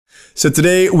So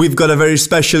today we've got a very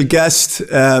special guest,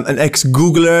 an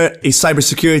ex-Googler, a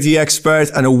cybersecurity expert,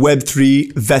 and a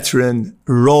Web3 veteran,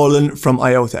 Raullen from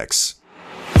IoT.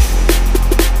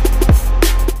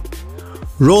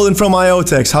 Raullen from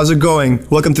IoT, how's it going?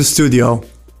 Welcome to studio.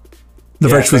 The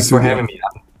virtual thanks studio. for having me.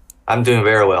 I'm doing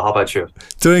very well. How about you?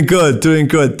 Doing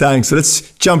good, thanks. So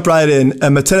let's jump right in.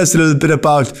 Tell us a little bit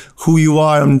about who you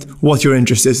are and what your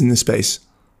interest is in this space.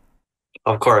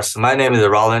 Of course. My name is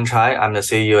Raullen Chai. I'm the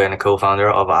CEO and co-founder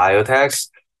of IoT.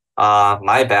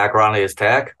 My background is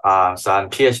tech. So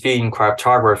I'm PhD in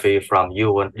cryptography from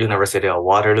University of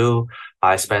Waterloo.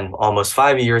 I spent almost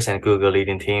 5 years in Google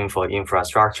leading team for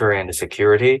infrastructure and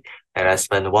security. And I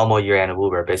spent 1 more year at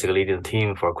Uber, basically leading the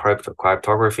team for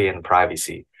cryptography and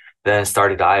privacy. Then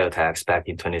started IoT back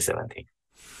in 2017.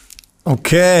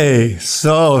 Okay,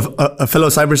 so a fellow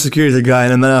cybersecurity guy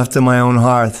and a man after my own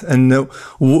heart. And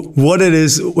what it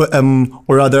is, or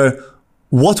rather,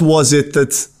 what was it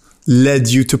that led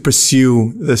you to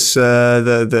pursue this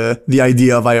the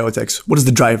idea of IoT? What is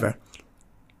the driver?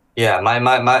 Yeah,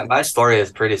 my story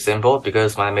is pretty simple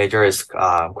because my major is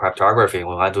cryptography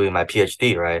when I'm doing my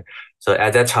PhD, right? So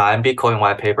at that time, Bitcoin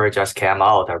white paper just came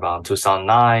out around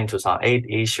 2009,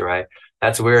 2008-ish, right?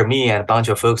 That's where me and a bunch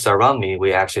of folks around me,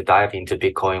 we actually dive into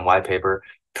Bitcoin white paper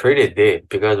pretty deep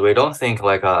because we don't think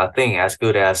like a thing as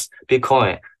good as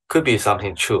Bitcoin could be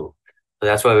something true. So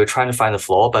that's why we're trying to find the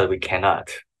flaw, but we cannot.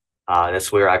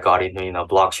 That's where I got into,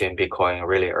 blockchain Bitcoin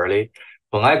really early.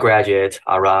 When I graduated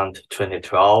around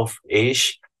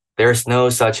 2012-ish, there's no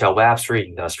such a Web3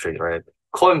 industry, right?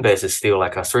 Coinbase is still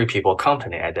like a 3-people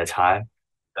company at that time.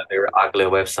 A very ugly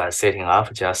website setting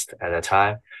up just at that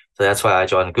time. So that's why I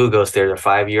joined Google, stayed there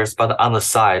 5 years. But on the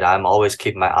side, I'm always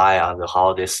keep my eye on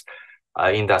how this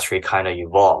industry kind of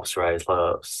evolves, right?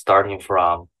 So starting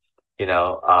from,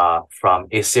 from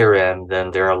Ethereum,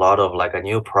 then there are a lot of like a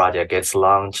new project gets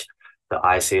launched, the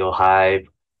ICO hype.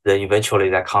 Then eventually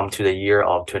that come to the year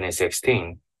of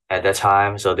 2016 at that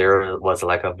time. So there was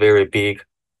like a very big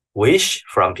wish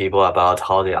from people about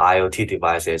how the IoT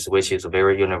devices, which is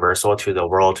very universal to the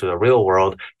world, to the real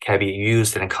world, can be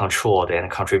used and controlled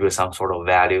and contribute some sort of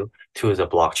value to the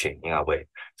blockchain in a way.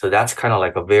 So that's kind of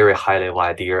like a very high level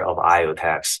idea of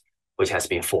IoT, which has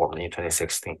been formed in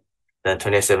 2016. Then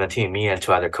 2017, me and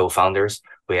 2 other co-founders,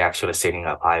 we actually setting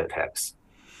up IoT.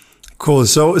 Cool.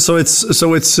 So it's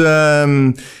always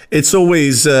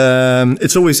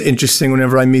interesting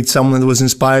whenever I meet someone that was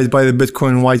inspired by the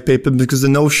Bitcoin white paper because the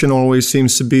notion always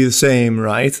seems to be the same,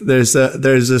 right? There's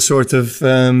a sort of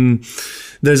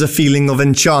there's a feeling of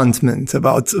enchantment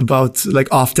about like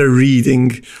after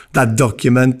reading that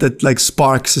document that like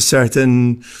sparks a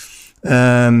certain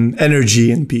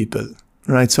energy in people.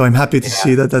 Right, so I'm happy to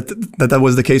see that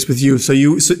was the case with you. So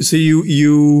you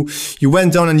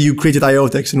went on and you created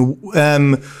IoT,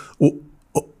 and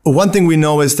one thing we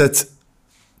know is that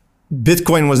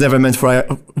Bitcoin was never meant for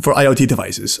IoT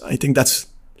devices. I think that's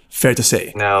fair to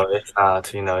say. No, it's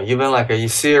not. Even like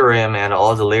Ethereum and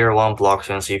all the layer 1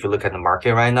 blockchains. If you look at the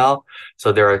market right now,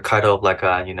 so there are kind of like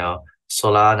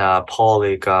Solana,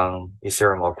 Polygon,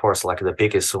 Ethereum, of course, like the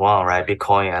biggest one, right?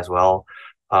 Bitcoin as well.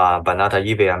 But not an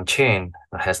EVM chain,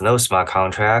 has no smart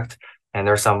contract. And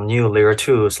there's some new layer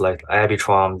 2s like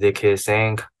Arbitrum, ZK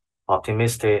Sync,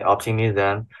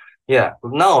 Optimism. Yeah,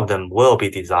 none of them will be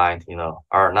designed,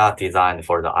 are not designed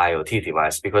for the IoT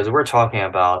device because we're talking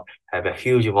about have a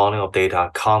huge volume of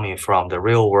data coming from the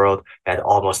real world at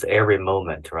almost every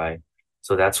moment, right?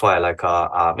 So that's why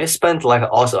it spent like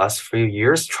also us few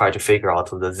years trying to figure out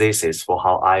the thesis for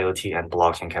how IoT and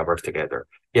blockchain can work together.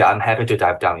 Yeah, I'm happy to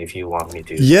dive down if you want me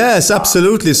to. Yes,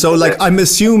 absolutely. So like I'm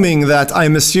assuming that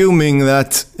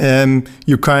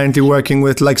you're currently working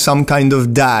with like some kind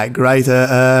of DAG, right? Is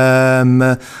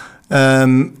that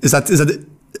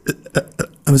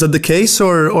the case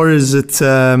or is it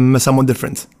somewhat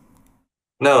different?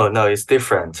 No, it's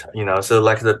different. So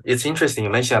like it's interesting you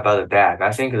mentioned about the DAG.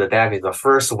 I think the DAG is the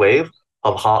first wave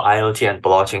of how IoT and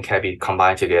blockchain can be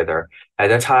combined together. At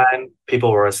that time,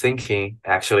 people were thinking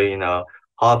actually,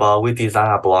 how about we design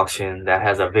a blockchain that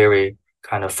has a very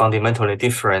kind of fundamentally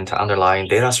different underlying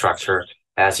data structure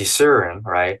as Ethereum,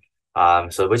 right?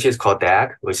 So which is called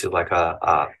DAG, which is like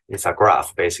it's a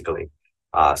graph basically.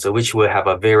 So which will have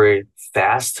a very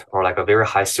fast or like a very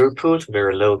high throughput,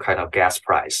 very low kind of gas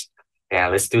price.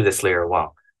 And let's do this layer 1.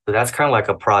 So that's kind of like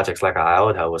a project like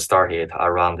IOTA was started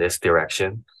around this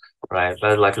direction, right?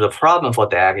 But like the problem for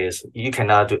DAG is you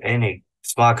cannot do any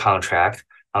smart contract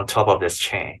on top of this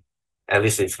chain. At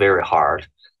least it's very hard,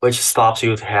 which stops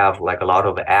you to have like a lot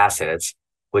of assets,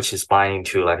 which is binding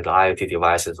to like the IoT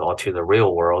devices or to the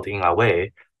real world in a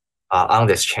way. on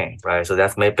this chain, right? So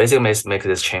that's basically makes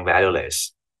this chain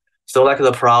valueless. So like the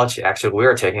approach actually we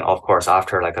are taking, of course,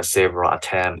 after like a several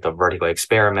attempt, a vertical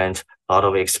experiment, a lot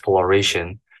of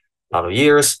exploration, a lot of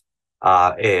years,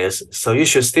 is so you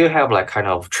should still have like kind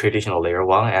of traditional layer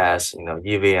one as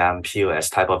EVM POS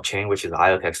type of chain, which is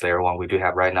IoT layer one we do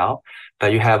have right now,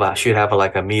 but you should have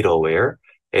like a middleware.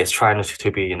 It's trying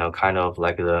to be kind of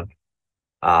like the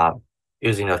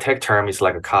using a tech term is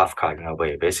like a Kafka in a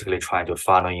way, basically trying to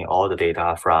funnel in all the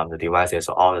data from the devices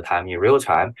all the time in real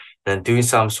time, then doing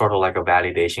some sort of like a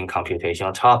validation computation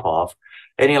on top of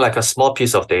any like a small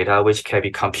piece of data which can be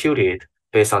computed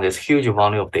based on this huge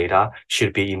volume of data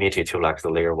should be emitted to like the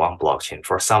layer one blockchain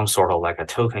for some sort of like a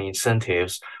token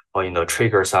incentives or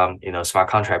trigger some smart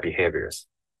contract behaviors,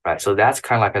 right? So that's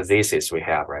kind of like a thesis we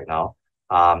have right now.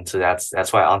 So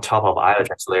that's why on top of IoT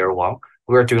layer one,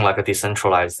 we're doing like a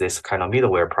decentralized this kind of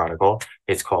middleware protocol.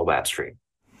 It's called WebStream.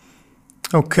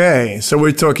 Okay, so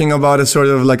we're talking about a sort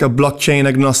of like a blockchain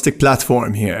agnostic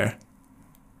platform here.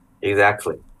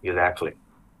 Exactly.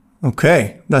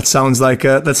 Okay, that sounds like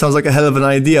a hell of an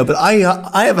idea. But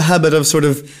I have a habit of sort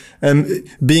of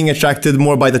being attracted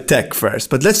more by the tech first.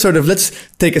 But let's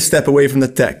take a step away from the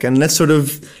tech and let's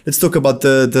talk about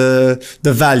the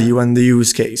value and the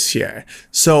use case here.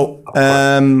 So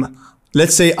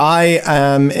let's say I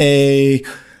am a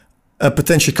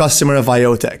potential customer of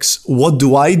IoTex. What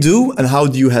do I do and how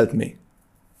do you help me?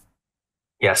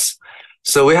 Yes.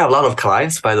 So we have a lot of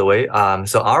clients, by the way.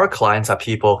 So our clients are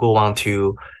people who want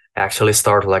to actually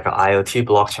start like an IoT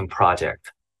blockchain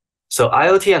project. So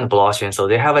IoT and blockchain, so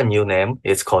they have a new name.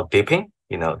 It's called dipping,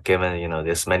 given,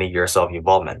 this many years of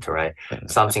involvement, right?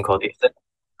 Something called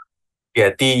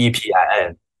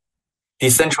DEPIN,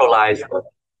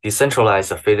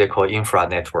 decentralized physical infra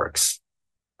networks,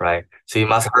 right? So you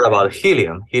must have heard about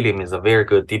Helium. Helium is a very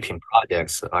good dipping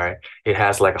project, right? It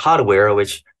has like hardware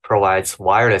which provides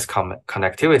wireless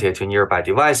connectivity to nearby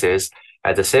devices.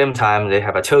 At the same time, they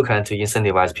have a token to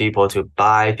incentivize people to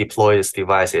deploy these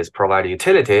devices, provide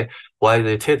utility, while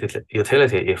the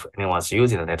utility, if anyone's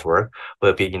using the network,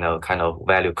 will be, kind of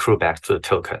value accrue back to the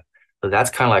token. So that's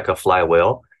kind of like a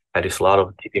flywheel. And there's a lot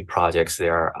of dipping projects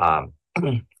they're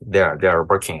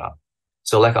working on.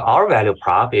 So like our value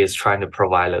prop is trying to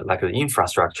provide like the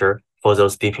infrastructure for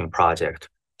those dipping projects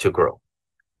to grow.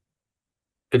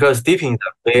 Because dipping is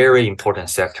a very important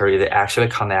sector. It actually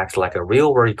connects like a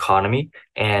real world economy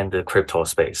and the crypto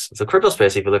space. The crypto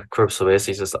space, if you look at crypto space,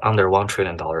 is just under $1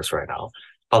 trillion right now.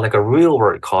 But like a real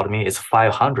world economy is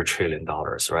 $500 trillion,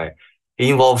 right? It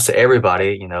involves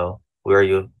everybody, where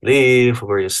you live,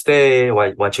 where you stay,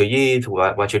 what you eat,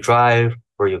 what you drive,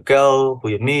 where you go, who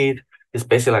you meet. It's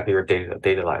basically like your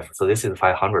daily life. So this is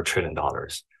 $500 trillion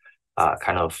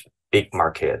kind of big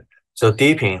market. So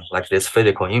dipping like this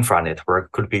physical infra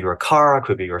network could be your car,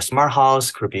 could be your smart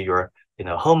house, could be your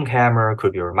home camera,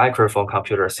 could be your microphone,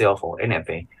 computer, cell phone,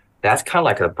 anything. That's kind of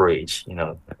like a bridge,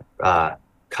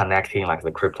 connecting like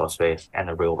the crypto space and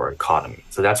the real world economy.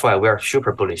 So that's why we're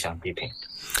super bullish on dipping.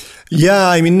 Yeah,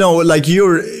 I mean, no, like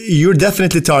you're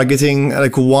definitely targeting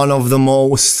like one of the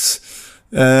most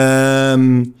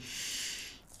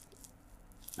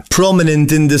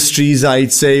prominent industries,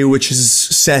 I'd say, which is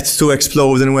set to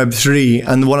explode in Web3.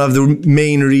 And one of the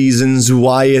main reasons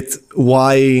why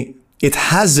it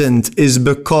hasn't is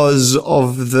because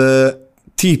of the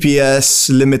TPS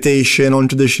limitation on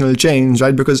traditional chains,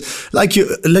 right? Because like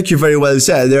you very well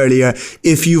said earlier,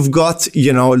 if you've got,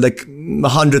 like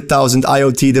 100,000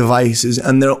 IoT devices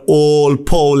and they're all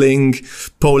polling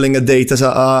a data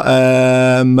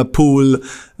pool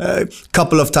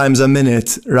couple of times a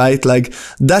minute, right? Like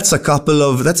that's a couple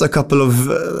of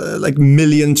like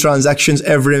million transactions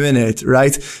every minute,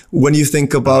 right? When you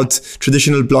think about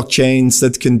traditional blockchains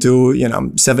that can do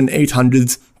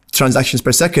 700-800 transactions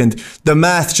per second, the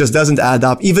math just doesn't add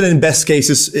up. Even in best case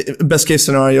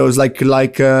scenarios like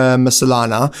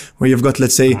Solana, where you've got,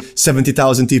 let's say,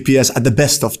 70,000 TPS at the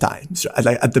best of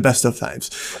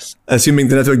times, assuming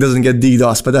the network doesn't get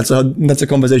DDoS, but that's a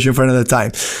conversation for another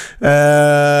time.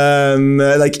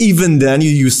 Like even then,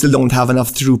 you still don't have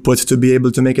enough throughput to be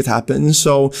able to make it happen.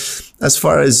 So, as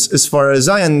far as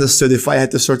I understood, if I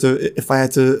had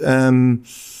to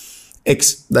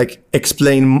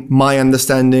explain my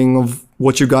understanding of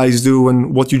what you guys do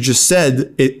and what you just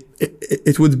said,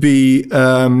 it would be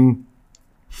a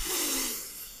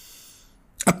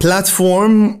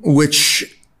platform which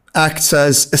acts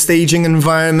as a staging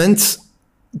environment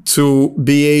to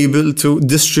be able to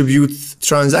distribute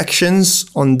transactions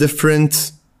on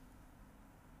different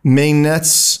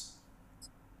mainnets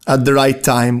at the right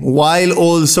time, while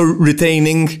also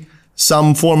retaining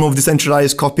some form of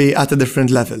decentralized copy at a different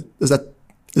level. Is that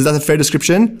a fair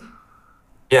description?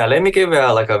 Yeah, let me give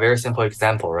you like a very simple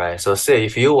example, right? So say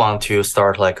if you want to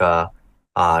start like a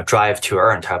drive to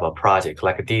earn type of project,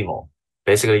 like a demo.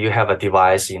 Basically, you have a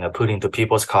device, put into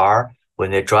people's car.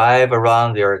 When they drive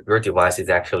around, your device is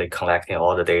actually collecting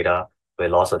all the data,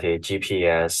 velocity,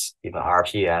 GPS, even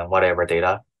RPM, whatever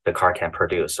data the car can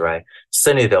produce, right?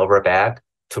 Send it over back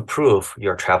to prove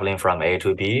you're traveling from A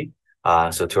to B,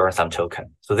 so to earn some token.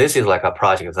 So this is like a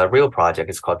project. It's a real project.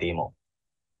 It's called demo.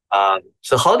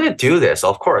 So how do you do this?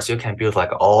 Of course, you can build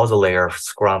like all the layers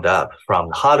ground up from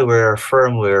hardware,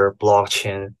 firmware,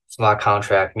 blockchain, smart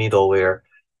contract, middleware,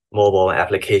 mobile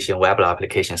application, web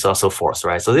application, so on and so forth,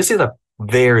 right? So this is a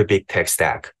very big tech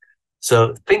stack.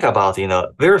 So think about,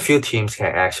 very few teams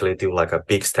can actually do like a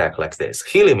big stack like this.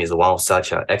 Helium is one of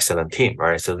such an excellent team,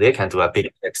 right? So they can do a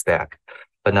big tech stack,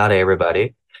 but not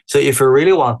everybody. So if you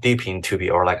really want deep into be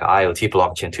or like IoT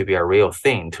blockchain to be a real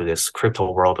thing to this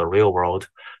crypto world or real world,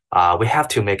 we have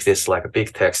to make this like a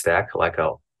big tech stack, like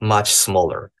a much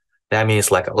smaller. That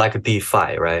means like a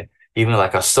DeFi, right? Even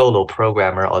like a solo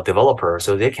programmer or developer,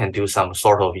 so they can do some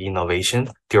sort of innovation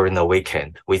during the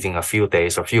weekend within a few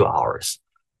days or few hours.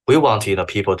 We want,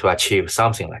 people to achieve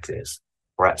something like this,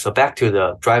 right? So back to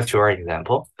the drive to earn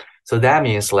example. So that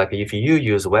means like if you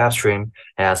use WebStream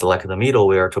as like the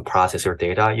middleware to process your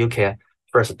data, you can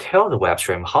first tell the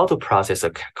WebStream how to process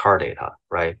the car data,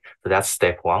 right? So that's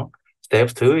step one.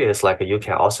 Step two is like you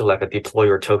can also like deploy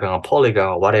your token on Polygon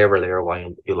or whatever layer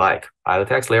one you like.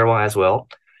 IoT layer one as well.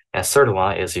 And third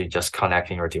one is you just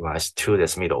connecting your device to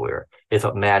this middleware. It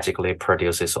magically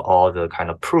produces all the kind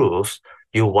of proofs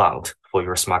you want for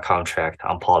your smart contract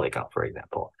on Polygon, for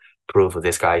example. Proof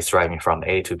this guy is driving from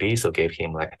A to B, so give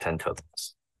him like 10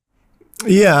 tokens.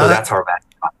 Yeah. So that's our back.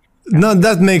 No,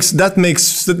 that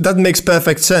makes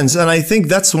perfect sense, and I think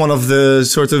that's one of the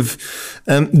sort of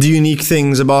the unique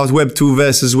things about Web 2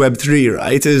 versus Web 3,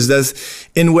 right? Is that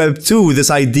in Web 2, this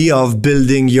idea of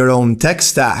building your own tech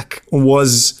stack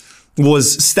was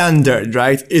standard,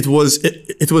 right? It was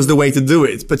the way to do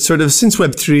it. But sort of since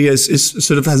Web 3 is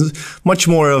sort of has much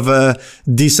more of a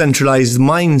decentralized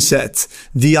mindset,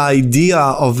 the idea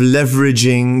of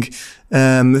leveraging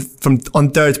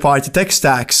on third-party tech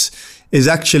stacks is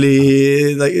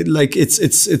actually like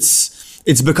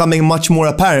it's becoming much more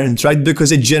apparent, right?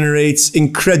 Because it generates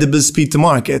incredible speed to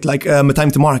market, like time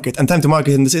to market, and time to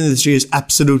market in this industry is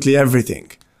absolutely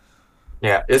everything.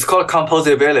 Yeah, it's called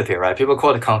composability, right? People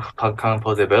call it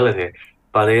composability,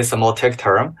 but it's a more tech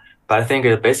term. But I think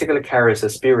it basically carries the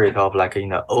spirit of like,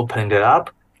 open it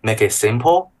up, make it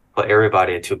simple for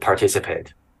everybody to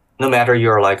participate. No matter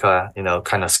you're like a,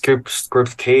 kind of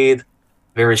script kid,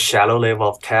 very shallow level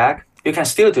of tech, you can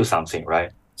still do something,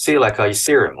 right? See, like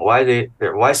Ethereum,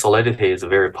 why Solidity is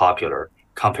very popular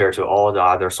compared to all the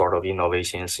other sort of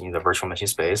innovations in the virtual machine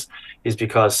space is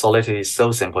because Solidity is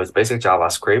so simple. It's basic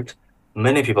JavaScript.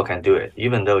 Many people can do it,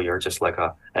 even though you're just like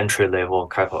a entry level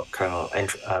kind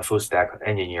of full stack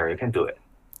engineer, you can do it.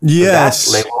 Yes.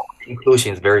 So that level of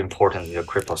inclusion is very important in the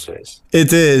crypto space.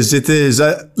 It is.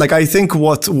 Like I think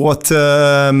what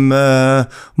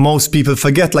most people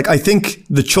forget. Like I think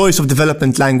the choice of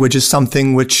development language is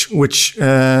something which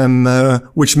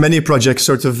many projects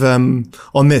sort of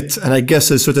omit. And I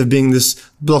guess as sort of being this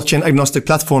blockchain agnostic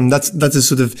platform, that is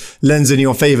sort of lends in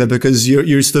your favor because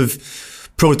you're sort of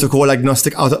protocol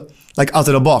agnostic out of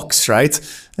the box, right?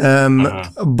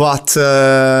 But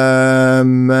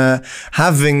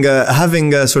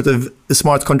having a sort of a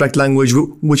smart contract language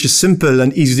which is simple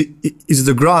and easy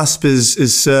to grasp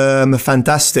is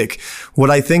fantastic. What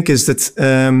I think is that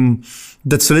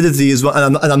Solidity is,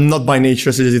 and I'm not by nature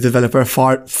a Solidity developer,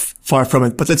 far from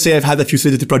it. But let's say I've had a few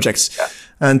Solidity projects,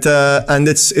 and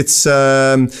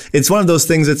it's one of those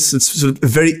things that's sort of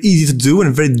very easy to do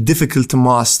and very difficult to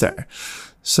master.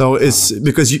 So it's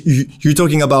because you're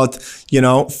talking about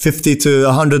 50 to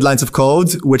 100 lines of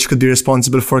code, which could be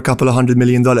responsible for a couple of $100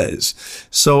 million.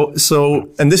 So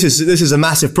and this is a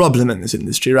massive problem in this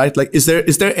industry, right? Like, is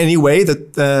there any way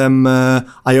that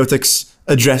IoTeX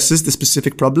addresses the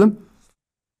specific problem?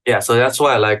 Yeah, so that's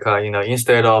why, like,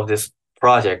 instead of this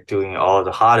project doing all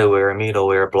the hardware,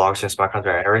 middleware, blockchain, smart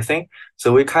contract, everything,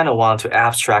 so we kind of want to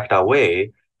abstract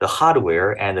away the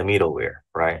hardware and the middleware,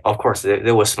 right? Of course,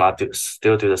 they will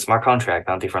still do the smart contract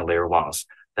on different layer ones.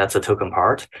 That's the token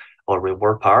part or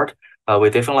reward part.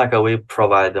 We definitely we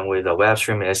provide them with a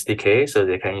WebStream SDK so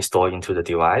they can install into the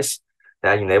device.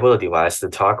 That enable the device to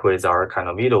talk with our kind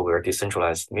of middleware,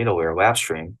 decentralized middleware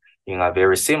WebStream in a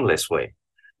very seamless way.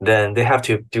 Then they have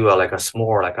to do a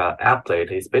small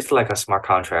applet. It's basically like a smart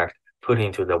contract put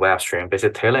into the WebStream,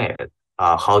 basically telling it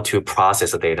how to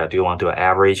process the data. Do you want to do an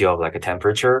average of like a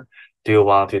temperature? Do you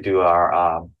want to do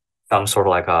some sort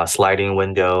of like a sliding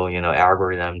window,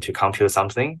 algorithm to compute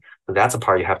something? So that's a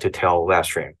part you have to tell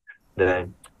WebStream.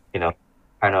 Then,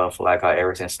 kind of like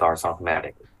everything starts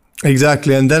automatically.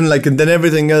 Exactly, and then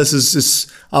everything else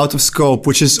is out of scope,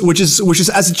 which is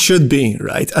as it should be,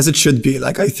 right? As it should be.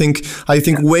 Like I think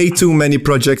way too many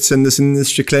projects in this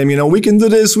industry claim, we can do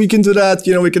this, we can do that,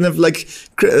 we can have like,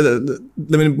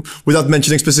 I mean, without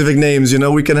mentioning specific names,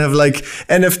 we can have like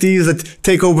NFTs that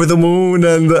take over the moon,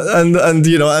 and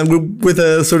with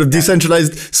a sort of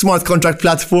decentralized smart contract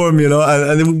platform,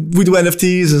 and we do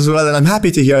NFTs as well. And I'm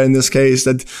happy to hear in this case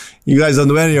that you guys don't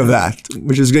do any of that,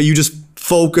 which is great. You just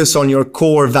focus on your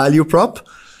core value prop,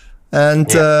 and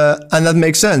that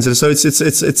makes sense. And so it's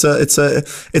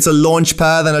a launch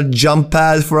pad and a jump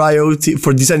pad for IoT,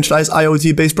 for decentralized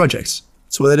IoT based projects.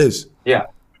 That's what it is. Yeah,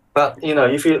 but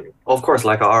if you, of course,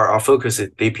 like our focus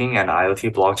is deeping and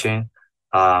IoT blockchain,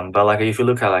 but like if you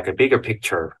look at like a bigger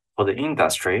picture for the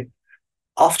industry,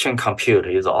 off-chain compute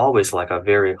is always like a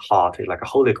very hot, like a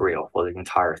holy grail for the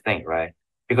entire thing, right?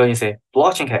 Because you say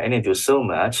blockchain can only do so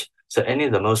much. So any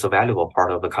of the most valuable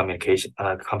part of the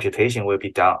computation will be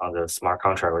done on the smart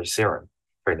contract or Ethereum,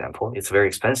 for example. It's very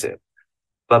expensive.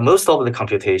 But most of the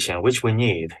computation, which we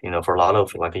need, for a lot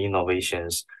of like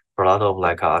innovations, for a lot of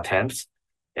like attempts,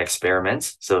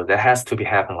 experiments, so that has to be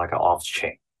happen like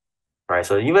off-chain, right?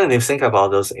 So even if you think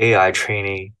about those AI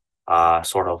training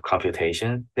sort of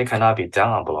computation, they cannot be done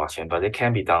on blockchain, but they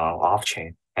can be done on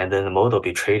off-chain. And then the model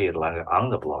be traded like on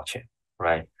the blockchain,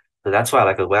 right? So that's why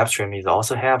like the WebStream is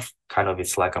also have kind of,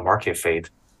 it's like a market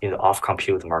fate in the off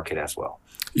compute market as well.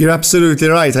 You're absolutely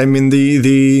right. I mean,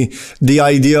 the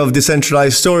idea of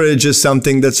decentralized storage is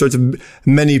something that sort of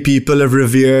many people have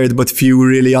revered, but few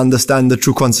really understand the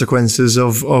true consequences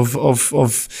of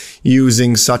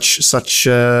using such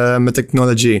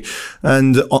technology.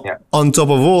 And on top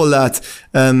of all that,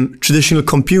 traditional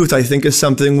compute, I think, is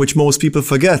something which most people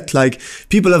forget. Like,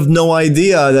 people have no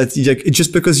idea that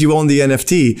just because you own the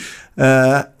NFT,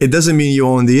 it doesn't mean you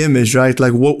own the image, right?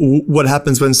 Like what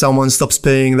happens when someone stops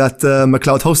paying that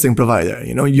cloud hosting provider?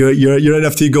 Your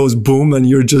NFT goes boom, and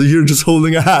you're just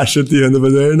holding a hash at the end of the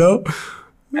day,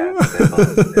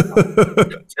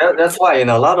 Yeah, that's why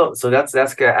a lot of, so that's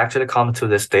actually come to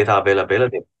this data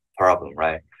availability problem,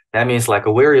 right? That means like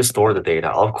where you store the data.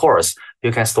 Of course,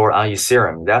 you can store on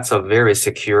Ethereum. That's a very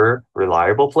secure,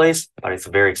 reliable place, but it's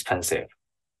very expensive,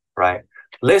 right?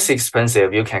 Less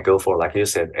expensive, you can go for, like you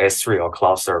said, S3 or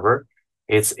cloud server.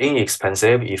 It's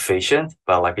inexpensive, efficient,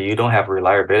 but like you don't have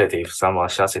reliability. If someone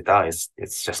shuts it down,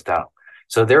 it's just down.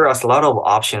 So there are a lot of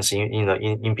options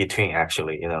in between,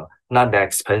 actually, not that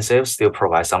expensive, still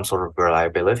provide some sort of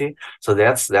reliability. So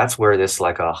that's where this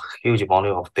like a huge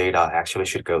volume of data actually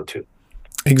should go to.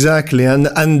 Exactly, and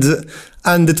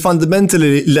it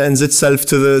fundamentally lends itself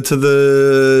to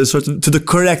the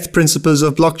correct principles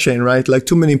of blockchain, right? Like,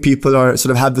 too many people are sort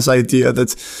of have this idea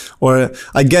that, or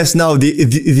I guess now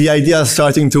the idea is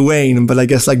starting to wane, but I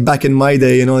guess like back in my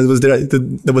day, there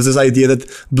was this idea that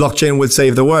blockchain would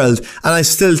save the world, and I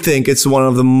still think it's one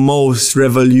of the most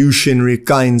revolutionary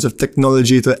kinds of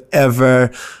technology to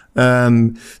ever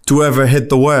hit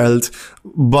the world,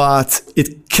 but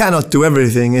it cannot do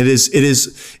everything. It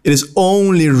is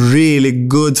only really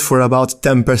good for about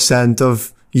 10%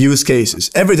 of use cases.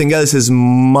 Everything else is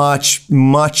much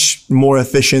more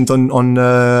efficient on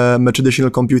traditional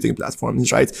computing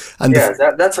platforms, right? And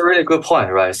that's a really good point,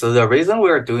 right? So the reason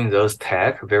we're doing those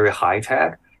tech, very high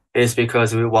tech, is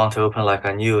because we want to open like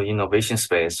a new innovation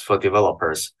space for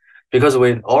developers. Because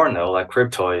we all know like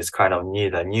crypto is kind of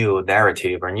need a new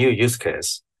narrative or new use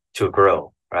case to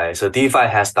grow, right? So DeFi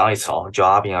has done its own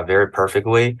job in a very perfect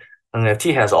way.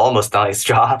 NFT has almost done its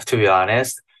job, to be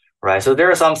honest, right? So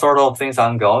there are some sort of things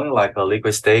ongoing, like a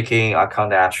liquid staking,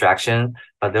 account abstraction,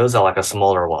 but those are like a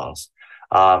smaller ones.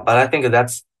 But I think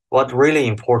that's what really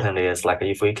important is, like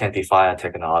if we can define a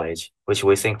technology, which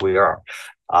we think we are.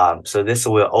 So this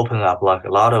will open up like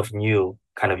a lot of new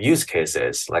kind of use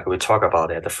cases, like we talk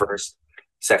about at the first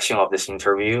section of this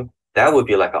interview. That would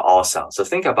be like awesome. So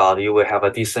think about it, you will have a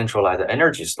decentralized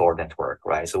energy store network,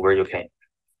 right? So where you can,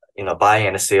 buy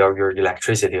and sell your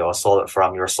electricity or solar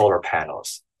from your solar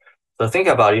panels. So think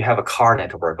about it, you have a car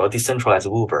network or decentralized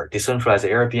Uber, decentralized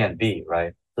Airbnb,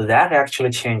 right? So that actually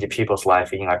changed people's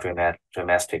life in a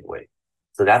dramatic way.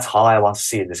 So that's how I want to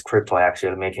see this crypto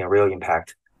actually making a real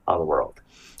impact on the world.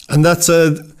 And that's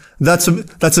a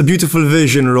beautiful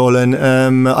vision, Raullen.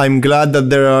 I'm glad that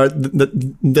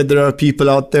there are people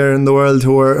out there in the world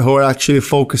who are actually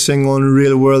focusing on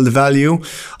real world value,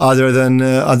 other than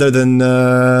just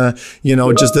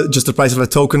the price of a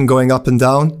token going up and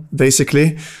down,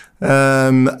 basically.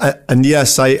 And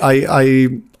yes, I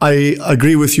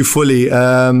agree with you fully.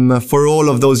 For all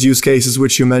of those use cases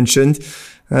which you mentioned,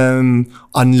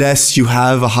 unless you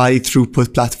have a high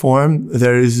throughput platform,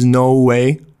 there is no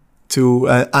way to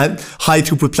high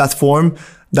throughput platform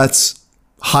that's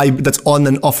on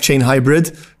and off chain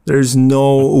hybrid. There's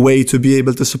no way to be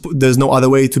able to support. There's no other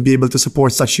way to be able to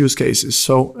support such use cases.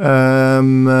 So,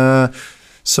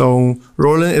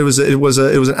 Raullen, it was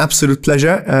an absolute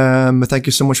pleasure. Thank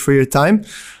you so much for your time.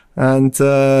 And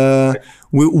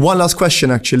one last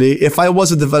question, actually. If I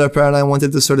was a developer and I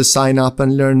wanted to sort of sign up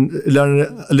and learn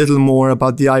a little more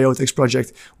about the IoT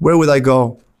project, where would I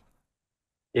go?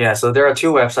 Yeah, so there are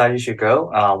two websites you should go.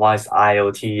 One is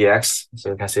IoTex,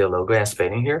 so you can see the logo and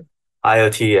spelling here,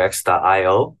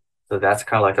 IoTex.io. So that's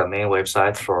kind of like a main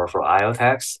website for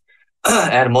IoTex.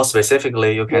 And more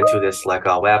specifically, you can do this like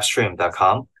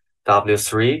webstream.com,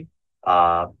 W3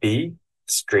 B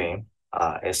stream,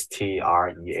 STREAM.com.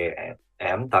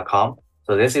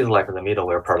 So this is like the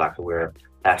middleware product we're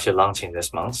actually launching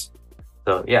this month.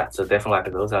 So yeah, so definitely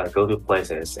like those are go-to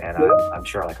places, and I'm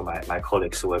sure like my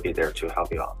colleagues will be there to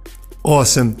help you out.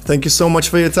 Awesome. Thank you so much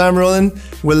for your time, Raullen.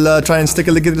 We'll try and stick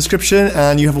a link in the description,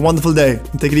 and you have a wonderful day.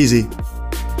 Take it easy.